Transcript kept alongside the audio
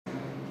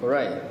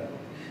Alright,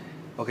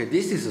 okay,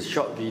 this is a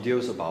short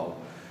videos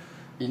about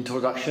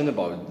introduction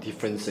about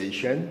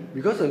differentiation,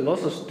 because a lot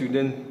of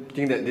students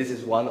think that this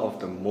is one of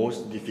the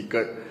most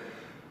difficult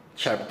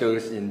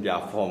chapters in their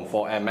form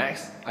for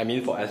MX, I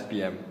mean for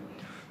SPM.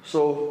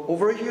 So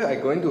over here I'm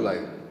going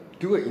to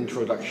do an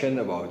introduction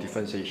about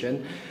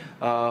differentiation.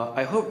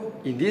 I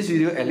hope in this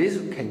video at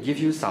least can give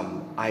you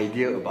some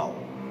idea about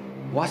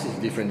what is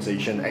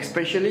differentiation,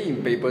 especially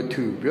in paper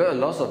 2, because a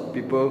lot of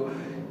people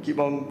keep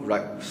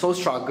on so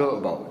struggle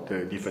about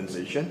the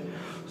differentiation.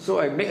 So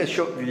I make a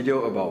short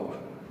video about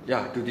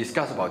to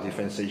discuss about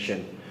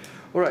differentiation.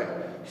 Alright,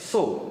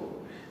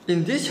 so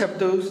in these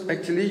chapters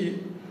actually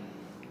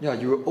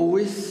you will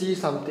always see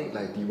something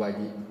like dy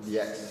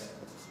dx.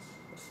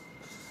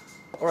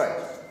 Alright,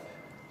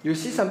 you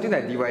see something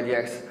like dy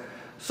dx.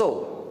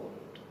 So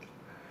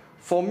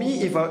for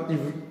me,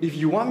 if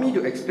you want me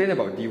to explain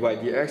about dy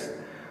dx,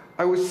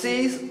 I would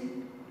say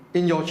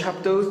in your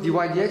chapters dy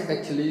dx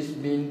actually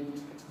means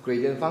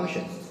gradient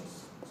function.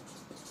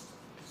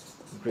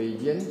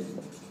 Gradient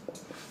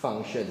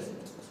function.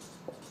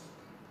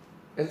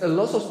 And a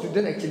lot of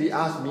students actually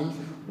ask me,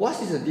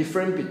 what is the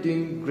difference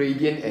between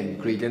gradient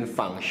and gradient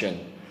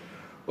function?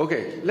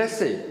 Okay, let's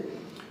say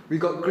we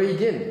got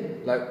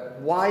gradient like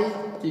y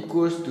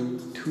equals to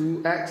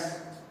 2x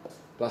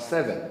plus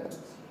 7.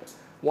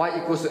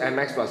 Y equals to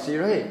mx plus c,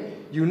 right?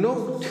 You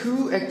know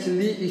 2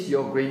 actually is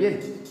your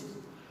gradient.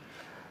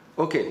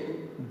 Okay,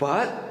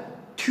 but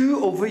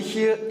 2 over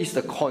here is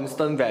the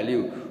constant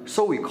value,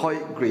 so we call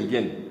it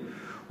gradient.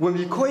 When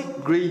we call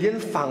it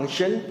gradient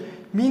function,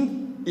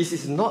 means it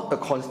is not a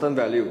constant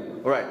value.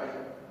 Alright,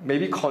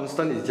 maybe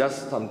constant is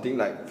just something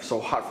like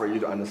so hard for you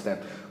to understand.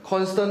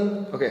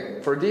 Constant,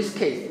 okay, for this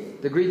case,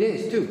 the gradient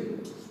is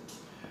 2.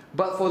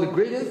 But for the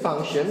gradient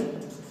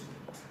function,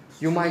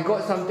 you might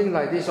got something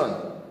like this one,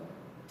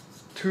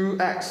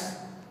 2x.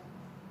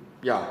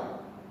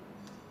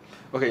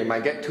 Okay, you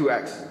might get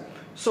 2x.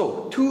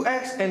 So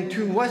 2x and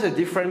 2, what's the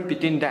difference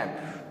between them?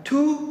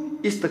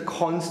 2 is the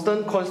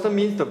constant. Constant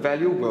means the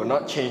value will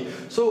not change.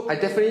 So I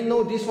definitely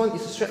know this one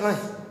is a straight line,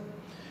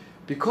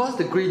 because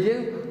the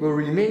gradient will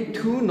remain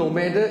 2 no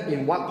matter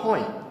in what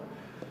point.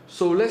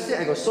 So let's say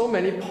I got so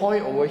many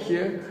points over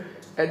here.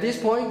 At this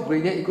point,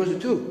 gradient equals to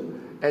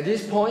 2. At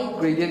this point,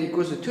 gradient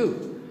equals to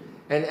 2.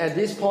 And at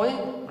this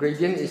point,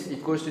 gradient is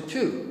equals to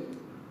 2.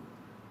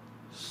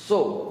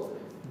 So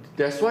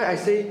that's why I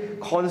say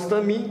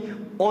constant means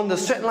on the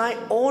straight line,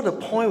 all the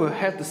points will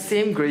have the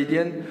same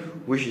gradient,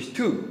 which is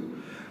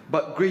 2.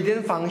 But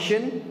gradient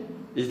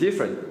function is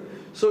different.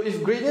 So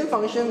if gradient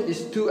function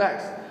is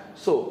 2x,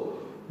 so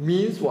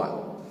means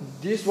what?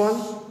 This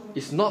one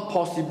is not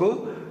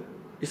possible.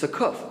 It's a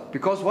curve,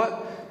 because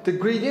what? The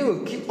gradient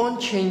will keep on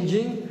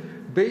changing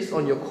based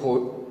on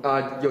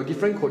your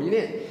different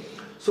coordinate.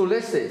 So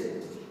let's say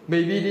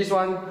maybe this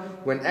one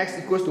when x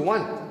equals to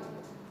 1.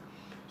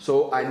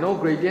 So I know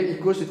gradient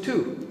equals to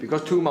 2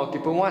 because 2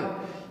 multiple 1.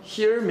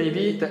 Here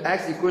maybe the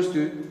x equals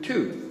to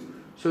 2.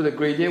 So the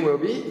gradient will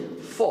be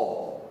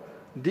 4.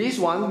 This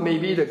one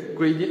maybe the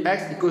gradient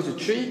x equals to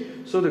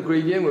 3. So the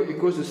gradient will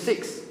equals to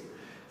 6.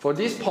 For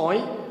this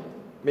point,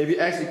 maybe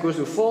x equals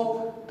to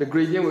 4, the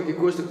gradient will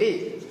equals to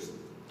 8.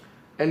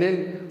 And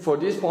then for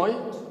this point,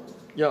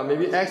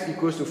 maybe x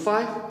equals to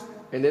 5,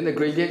 and then the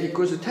gradient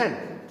equals to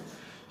 10.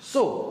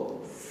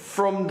 So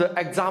from the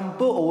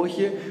example over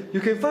here, you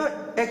can find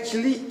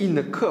actually in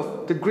the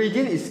curve, the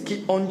gradient is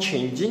keep on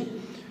changing.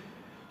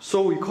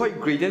 So we call it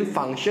gradient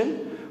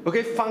function.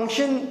 Okay,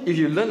 function, if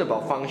you learn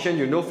about function,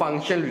 you know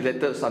function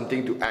related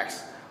something to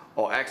x,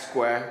 or x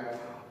squared,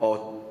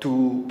 or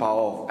 2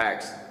 power of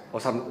x, or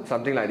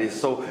something like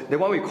this. So the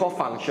one we call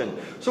function.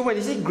 So when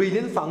you say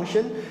gradient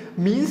function,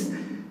 means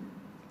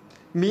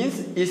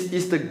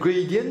is the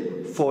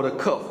gradient for the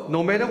curve.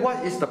 No matter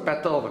what is the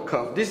pattern of a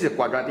curve. This is a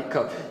quadratic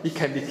curve. It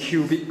can be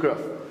cubic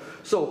curve.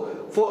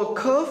 So for a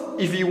curve,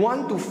 if we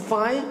want to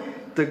find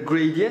the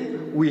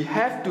gradient, we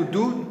have to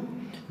do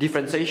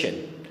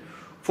differentiation.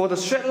 For the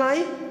straight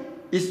line,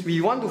 if we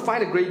want to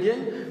find the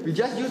gradient, we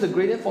just use the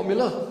gradient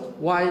formula.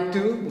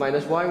 y2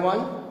 minus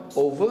y1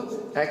 over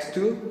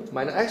x2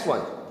 minus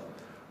x1.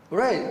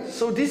 Alright,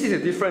 so this is a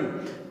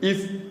difference.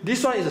 If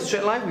this one is a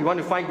straight line, we want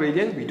to find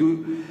gradient,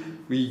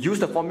 we use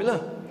the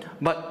formula.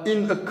 But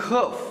in a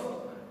curve,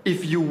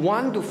 if you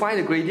want to find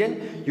the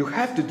gradient, you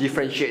have to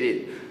differentiate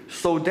it.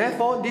 So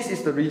therefore, this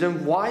is the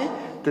reason why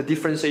the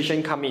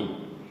differentiation come in.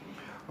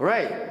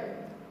 Alright,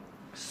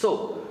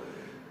 so,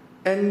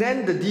 and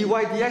then the dy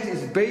dx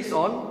is based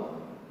on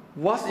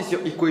what is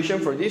your equation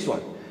for this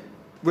one.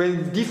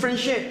 When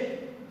differentiate,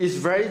 it's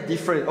very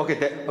different. Okay,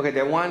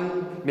 that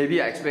one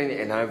maybe I explain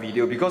in another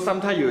video, because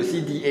sometimes you will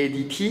see dA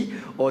dt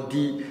or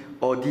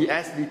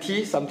ds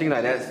dt, something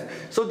like that.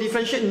 So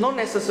differentiate not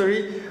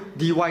necessarily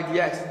dy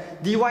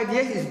dx. Dy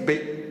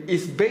dx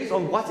is based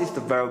on what is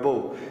the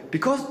variable,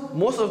 because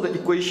most of the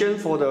equation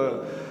for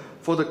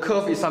the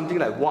curve is something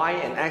like y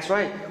and x,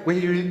 right? When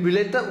you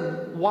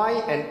related y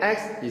and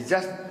x, is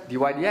just dy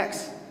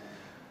dx.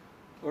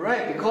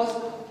 Alright, because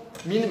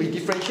mean we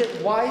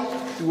differentiate y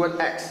toward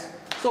x.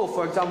 So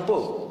for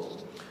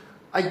example,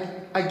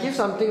 I give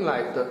something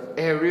like the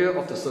area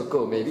of the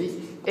circle,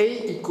 maybe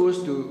A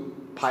equals to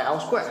pi r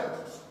squared.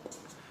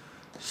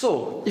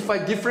 So if I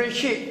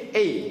differentiate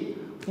A,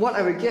 what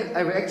I will get,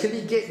 I will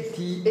actually get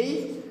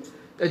dA,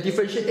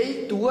 differentiate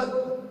A toward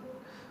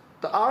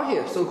the r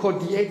here, so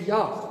called dA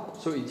dr.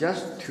 So it's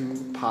just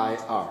 2 pi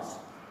r.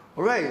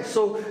 Alright,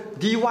 so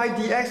dy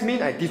dx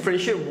means I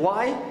differentiate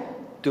y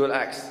to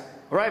x.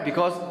 Alright,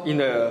 because in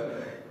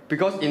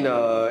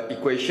the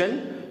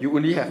equation you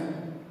only have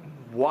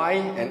y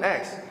and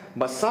x,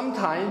 but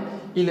sometimes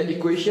in the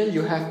equation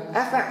you have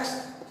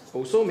fx,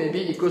 also maybe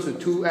equals to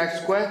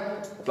 2x squared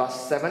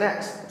plus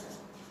 7x.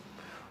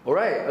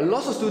 Alright, a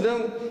lot of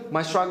students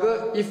might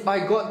struggle if I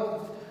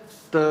got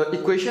the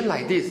equation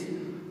like this.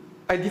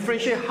 I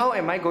differentiate, how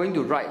am I going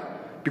to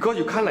write? Because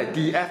you can't like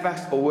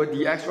dfx over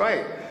dx,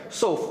 right?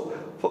 So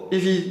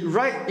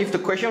if the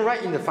question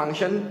write in the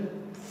function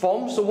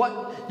form, so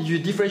what? If you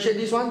differentiate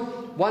this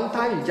one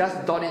time you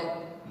just dot it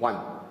 1.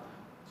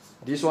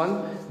 This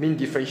one means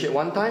differentiate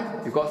one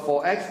time, you got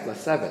 4x plus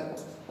 7.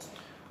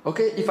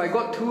 Okay, if I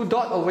got 2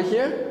 dot over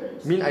here,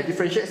 mean I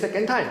differentiate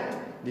second time.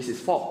 This is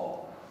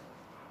 4.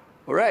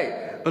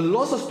 Alright, a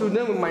lot of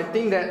students might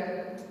think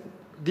that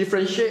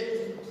differentiate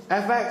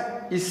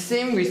fx is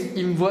same with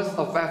inverse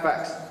of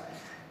fx.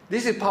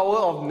 This is power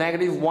of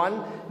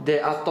 -1, they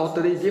are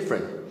totally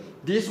different.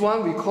 This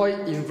one we call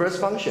it inverse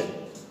function.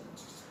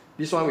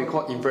 This one we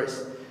call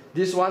inverse.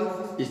 This one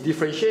is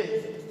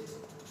differentiate.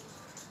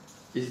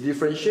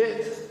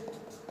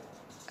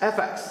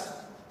 Fx.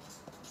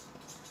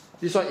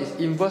 This one is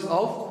inverse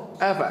of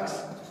fx.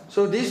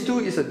 So these two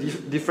is a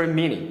different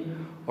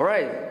meaning.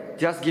 Alright,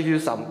 just give you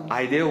some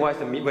idea what's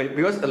the meaning,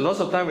 because a lot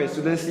of time when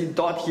students see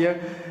dot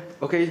here,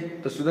 okay,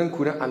 the student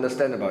couldn't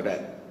understand about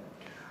that.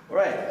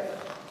 Alright,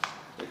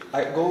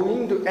 I'm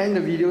going to end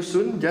the video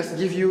soon, just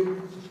give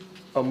you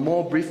a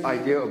more brief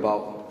idea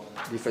about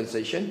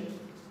differentiation.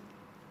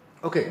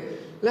 Okay,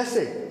 let's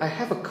say I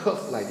have a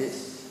curve like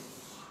this.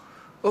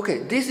 Okay,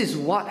 this is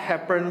what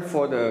happened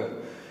for the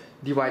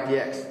dy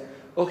dx.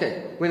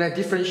 Okay, when I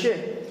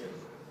differentiate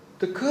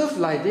the curve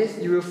like this,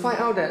 you will find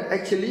out that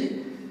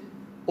actually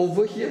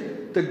over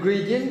here the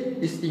gradient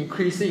is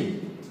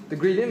increasing. The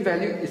gradient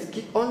value is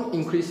keep on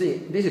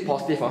increasing. This is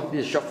positive,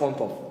 this is short form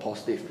of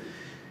positive.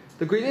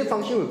 The gradient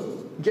function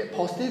will get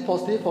positive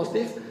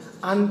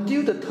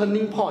until the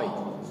turning point.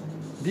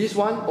 This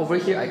one over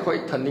here I call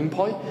it turning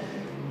point.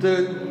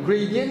 The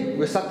gradient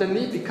will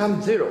suddenly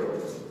become 0.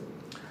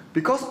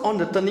 Because on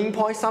the turning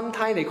point,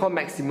 sometimes they call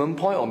maximum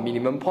point or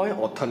minimum point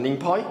or turning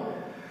point.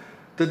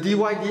 The dy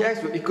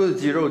dx will equal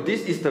 0.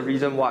 This is the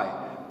reason why.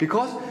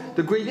 Because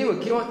the gradient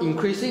will keep on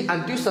increasing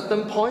until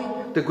certain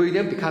point, the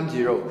gradient becomes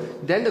 0.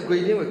 Then the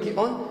gradient will keep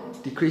on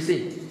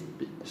decreasing.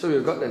 So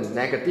you've got the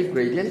negative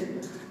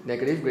gradient,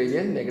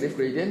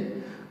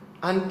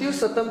 until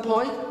certain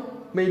point.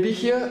 Maybe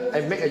here I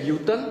make a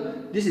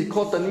U-turn. This is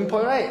called turning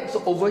point, right?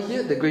 So over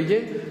here the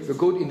gradient will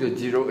go into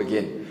 0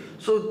 again.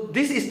 So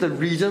this is the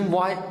reason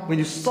why when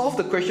you solve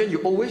the question, you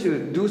always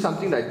will do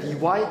something like dy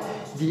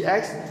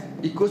dx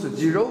equals to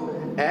 0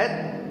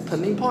 at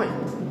turning point.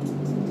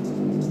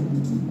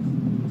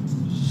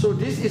 So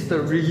this is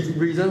the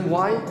reason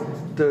why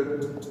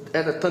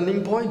at the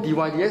turning point dy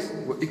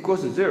dx will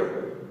equals to 0.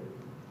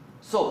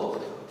 So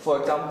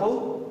for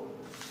example,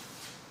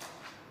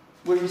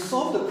 when we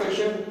solve the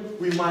question,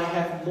 we might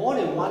have more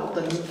than one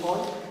turning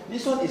point.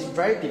 This one is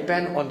very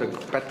dependent on the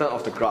pattern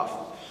of the graph.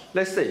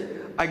 Let's say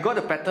I got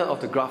the pattern of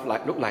the graph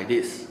look like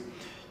this.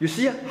 You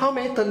see how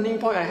many turning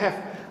points I have?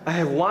 I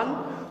have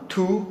 1,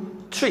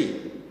 2,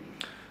 3.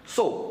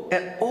 So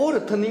at all the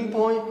turning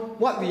point,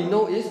 what we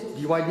know is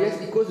dy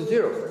dx equals to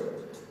 0.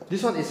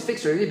 This one is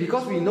fixed already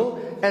because we know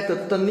at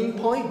the turning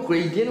point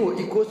gradient will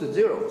equal to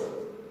 0.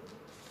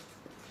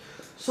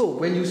 So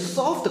when you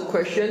solve the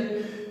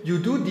question, you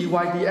do dy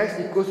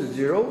dx equals to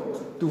 0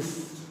 to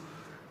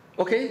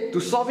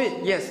solve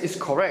it. Yes, it's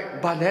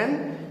correct. But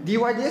then dy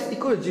dx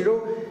equals to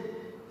 0.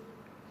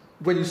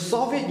 When you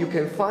solve it, you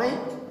can find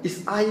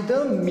it's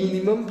either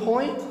minimum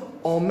point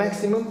or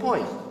maximum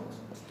point.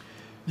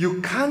 You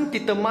can't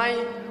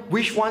determine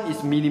which one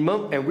is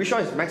minimum and which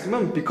one is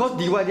maximum because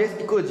dy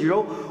dx equals to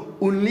 0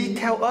 only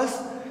tell us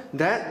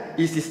that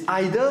it is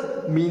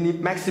either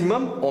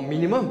maximum or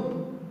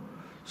minimum.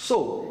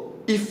 So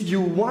if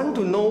you want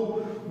to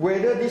know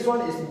whether this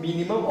one is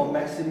minimum or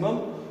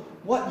maximum,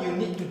 what you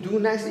need to do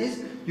next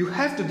is you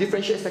have to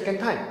differentiate second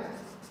time.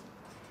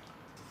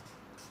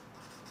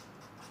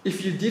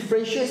 If you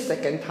differentiate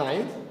second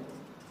time,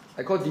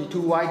 I call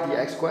d2y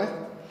dx squared,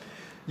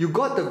 you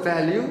got the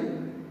value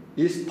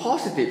is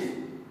positive.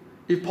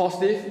 If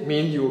positive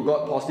means you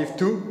got positive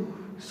 2,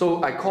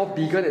 so I call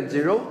bigger than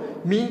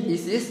 0, means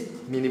it is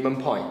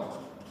minimum point.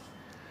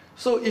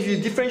 So if you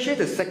differentiate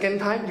the second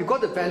time, you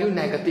got the value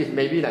negative,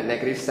 maybe like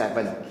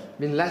 -7,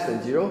 means less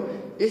than 0,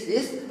 it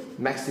is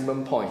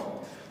maximum point.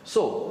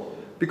 So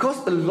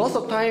because a lot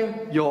of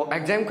time your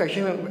exam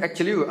question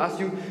actually will ask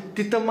you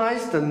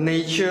determines the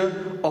nature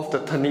of the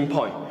turning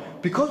point.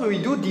 Because when we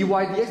do dy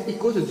dx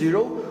equals to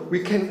 0, we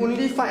can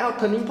only find out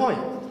turning point.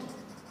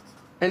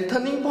 And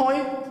turning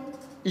point,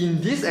 in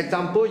this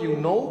example, you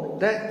know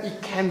that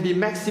it can be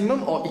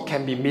maximum or it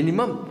can be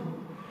minimum.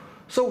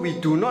 So we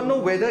do not know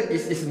whether it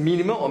is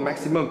minimum or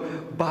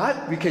maximum,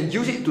 but we can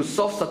use it to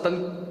solve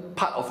certain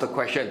part of the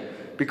question.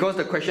 Because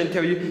the question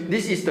tells you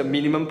this is the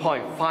minimum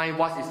point, find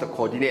what is the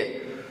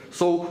coordinate.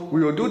 So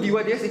we will do dy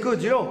dx equal to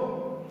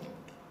 0.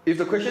 If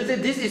the question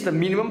says this is the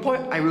minimum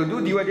point, I will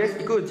do dy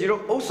dx equal to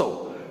 0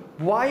 also.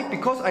 Why?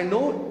 Because I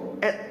know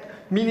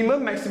at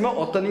minimum, maximum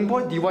or turning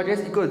point, dy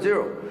dx equal to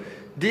 0.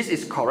 This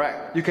is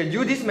correct. You can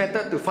use this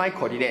method to find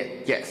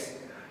coordinate, yes.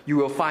 You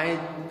will find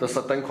the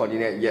certain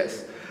coordinate,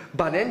 yes.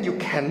 But then you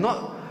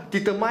cannot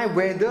determine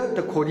whether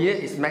the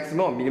coordinate is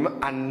maximum or minimum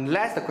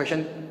unless the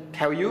question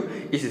tells you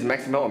it is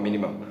maximum or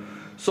minimum.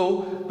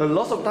 So a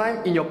lot of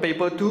time in your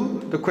paper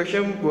 2, the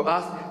question will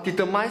ask,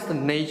 determines the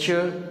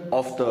nature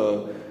of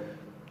the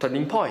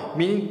turning point.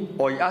 Meaning,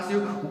 or it asks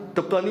you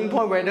the turning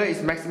point whether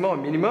it's maximum or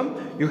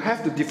minimum, you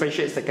have to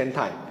differentiate second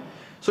time.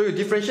 So you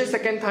differentiate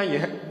second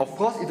time, of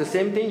course it's the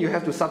same thing, you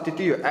have to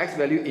substitute your x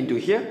value into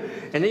here,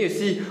 and then you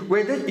see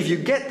whether if you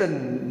get the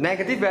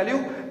negative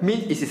value,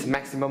 means it is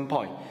maximum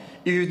point.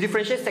 If you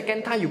differentiate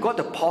second time, you got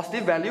the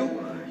positive value,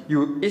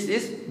 it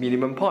is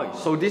minimum point.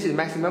 So this is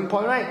maximum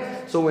point,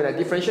 right? So when I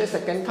differentiate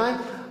second time,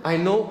 I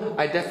know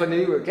I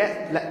definitely will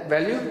get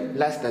value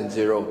less than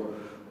 0.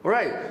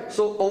 Alright,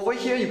 so over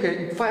here you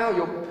can find out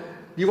your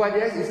dy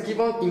dx is keep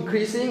on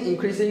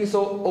increasing,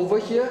 so over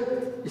here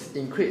is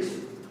increase.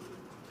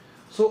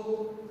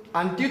 So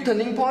until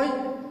turning point,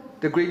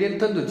 the gradient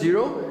turn to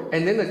 0,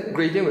 and then the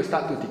gradient will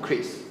start to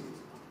decrease.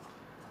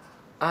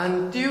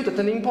 Until the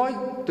turning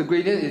point, the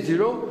gradient is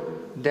 0,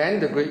 then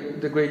the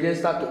gradient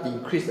start to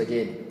increase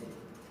again.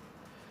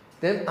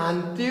 Then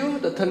until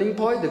the turning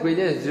point, the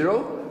gradient is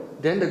 0,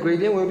 then the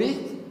gradient will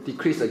be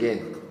decrease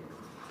again.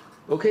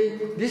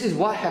 Okay, this is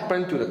what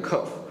happened to the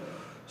curve.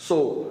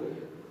 So,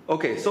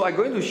 okay, so I'm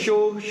going to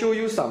show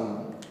you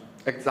some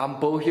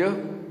example here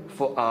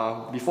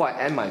for before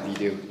I end my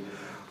video.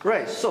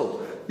 Right,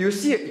 so you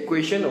see an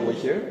equation over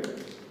here.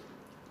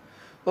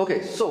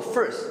 Okay, so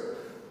first,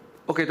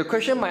 okay, the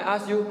question might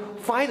ask you,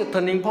 find the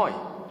turning point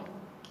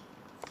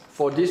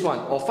for this one,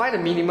 or find the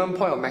minimum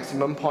point or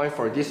maximum point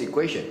for this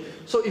equation.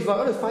 So if I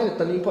want to find the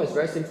turning point, it's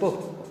very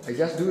simple. I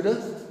just do the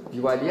dy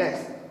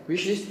dx,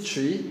 which is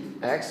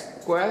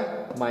 3x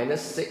squared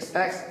minus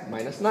 6x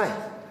minus 9.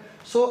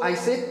 So I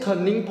say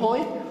turning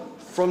point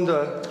from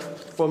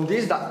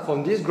this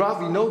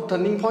graph, we know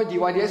turning point dy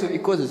dx will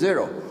equal to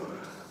 0.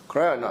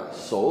 Correct or not?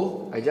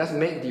 So I just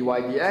make dy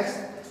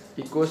dx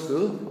equals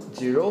to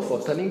 0 for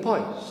turning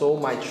point. So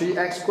my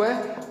 3x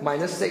squared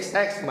minus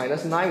 6x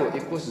minus 9 will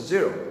equal to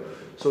 0.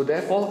 So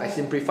therefore I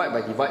simplify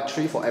by divide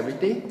 3 for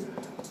everything.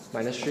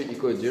 Minus 3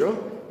 equals to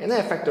 0. And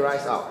then I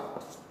factorize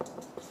out.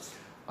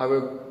 I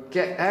will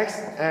get x,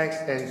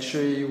 and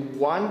 3,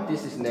 1.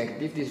 This is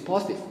negative, this is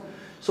positive.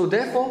 So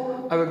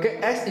therefore I will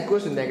get x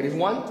equals to negative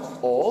 1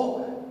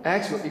 or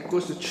x will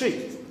equals to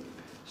 3.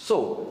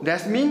 So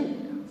that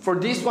means for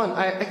this one,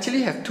 I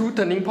actually have two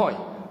turning points.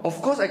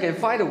 Of course, I can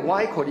find the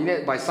y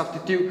coordinate by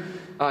substitute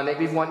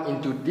negative 1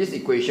 into this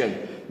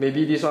equation.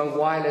 Maybe this one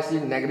y, let's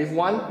see, negative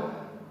 1,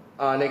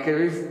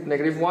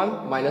 negative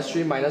 1, minus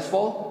 3, minus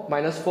 4,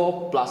 minus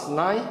 4 plus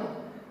 9,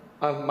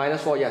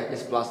 minus 4, yeah,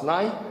 it's plus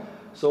 9.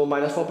 So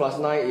minus 4 plus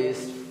 9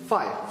 is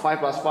 5. 5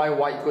 plus 5,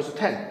 y equals to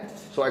 10.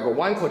 So I got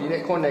one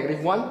coordinate called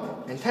negative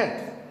 1 and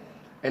 10.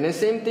 And then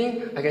same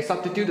thing, I can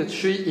substitute the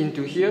 3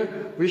 into here,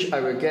 which I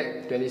will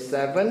get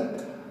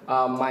 27.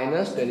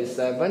 Minus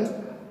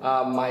 27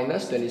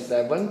 minus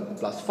 27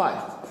 plus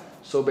 5.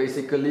 So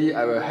basically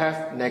I will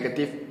have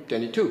negative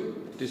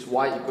 22. This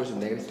y equals to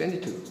negative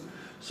 22.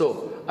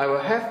 So I will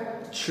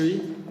have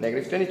 3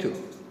 negative 22.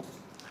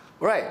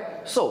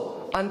 Right,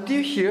 so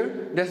until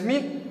here, that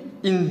means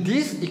in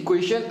this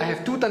equation I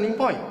have two turning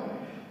points,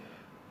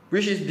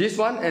 which is this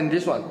one and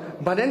this one.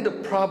 But then the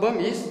problem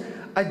is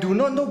I do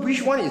not know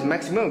which one is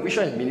maximum, which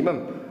one is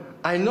minimum.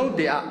 I know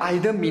they are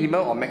either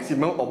minimum or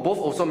maximum, or both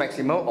also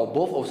maximum or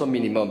both also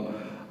minimum.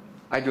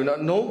 I do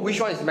not know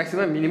which one is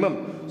maximum and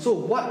minimum. So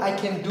what I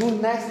can do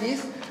next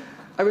is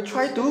I will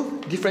try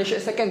to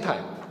differentiate second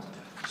time.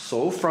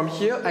 So from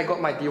here I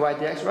got my dy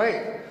dx,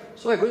 right?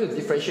 So I'm going to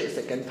differentiate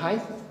second time.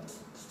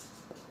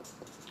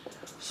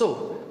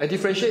 So I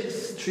differentiate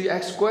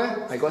 3x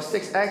squared, I got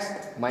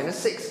 6x minus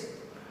 6.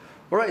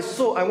 Alright,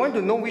 so I want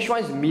to know which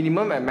one is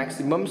minimum and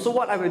maximum. So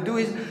what I will do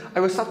is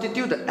I will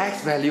substitute the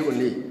x value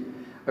only.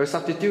 I will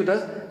substitute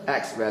the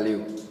x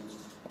value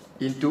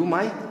into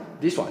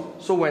this one.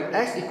 So when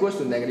x equals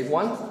to negative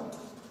 1,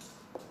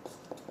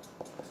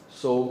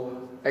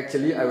 so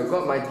actually I will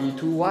got my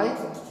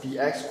d2y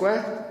dx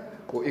squared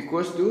will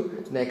equals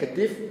to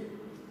negative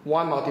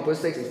 1 multiple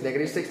 6 is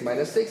negative 6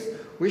 minus 6,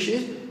 which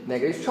is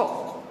negative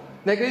 12.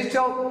 Negative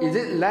 12, is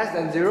it less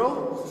than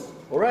 0?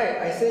 Alright,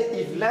 I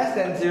say if less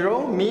than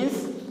 0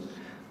 means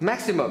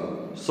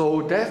maximum.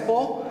 So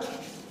therefore,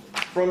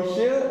 from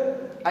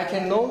here I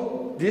can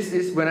know this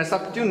is when I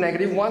substitute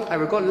negative 1, I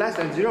will got less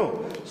than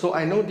 0. So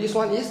I know this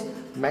one is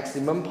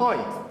maximum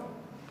point.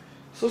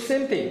 So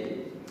same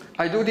thing.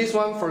 I do this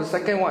one for the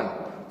second one.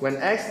 when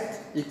x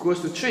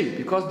equals to 3,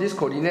 because this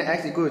coordinate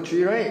x equals to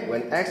 3, right?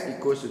 When x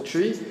equals to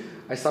 3,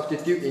 I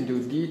substitute into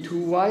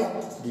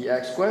d2y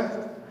dx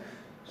squared.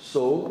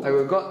 So I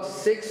will got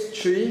 6,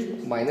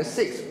 3 minus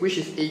 6, which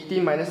is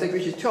 18 minus 6,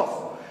 which is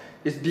 12.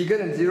 It's bigger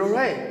than 0,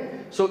 right?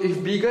 So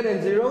if bigger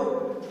than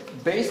 0,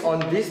 based on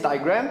this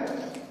diagram,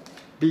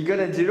 bigger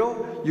than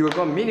 0, you will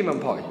got minimum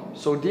point.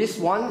 So this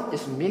one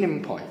is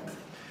minimum point.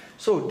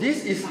 So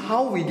this is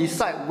how we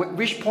decide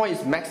which point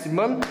is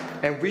maximum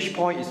and which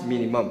point is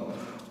minimum.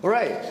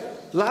 Alright,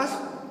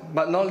 last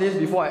but not least,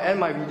 before I end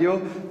my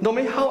video,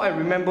 normally how I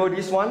remember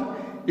this one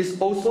is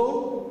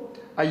also,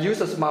 I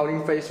use a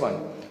smiling face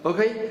one.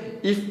 Okay,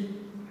 if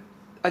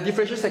a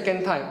differential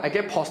second time, I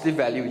get positive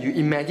value, you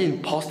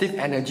imagine positive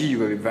energy, you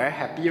will be very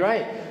happy,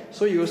 right?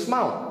 So you will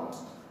smile.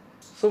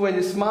 So when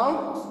you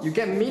smile, you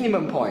get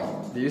minimum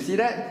point. Do you see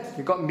that?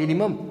 You got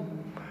minimum.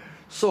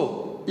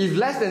 So if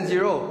less than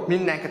 0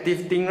 means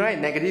negative thing, right?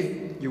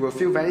 Negative, you will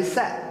feel very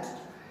sad.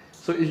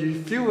 So if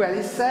you feel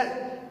very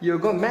sad, you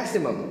got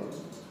maximum.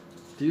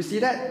 Do you see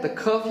that? The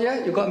curve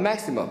here, you got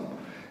maximum.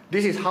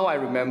 This is how I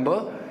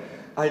remember.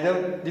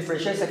 Either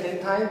differentiate second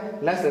time,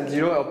 less than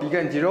 0 or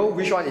bigger than 0,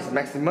 which one is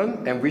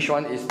maximum and which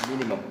one is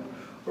minimum.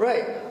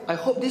 Right, I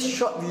hope this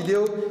short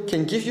video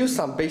can give you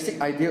some basic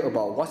idea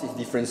about what is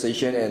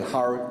differentiation and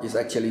how it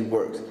actually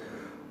works.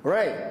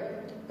 Right,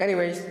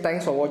 anyways,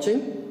 thanks for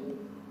watching.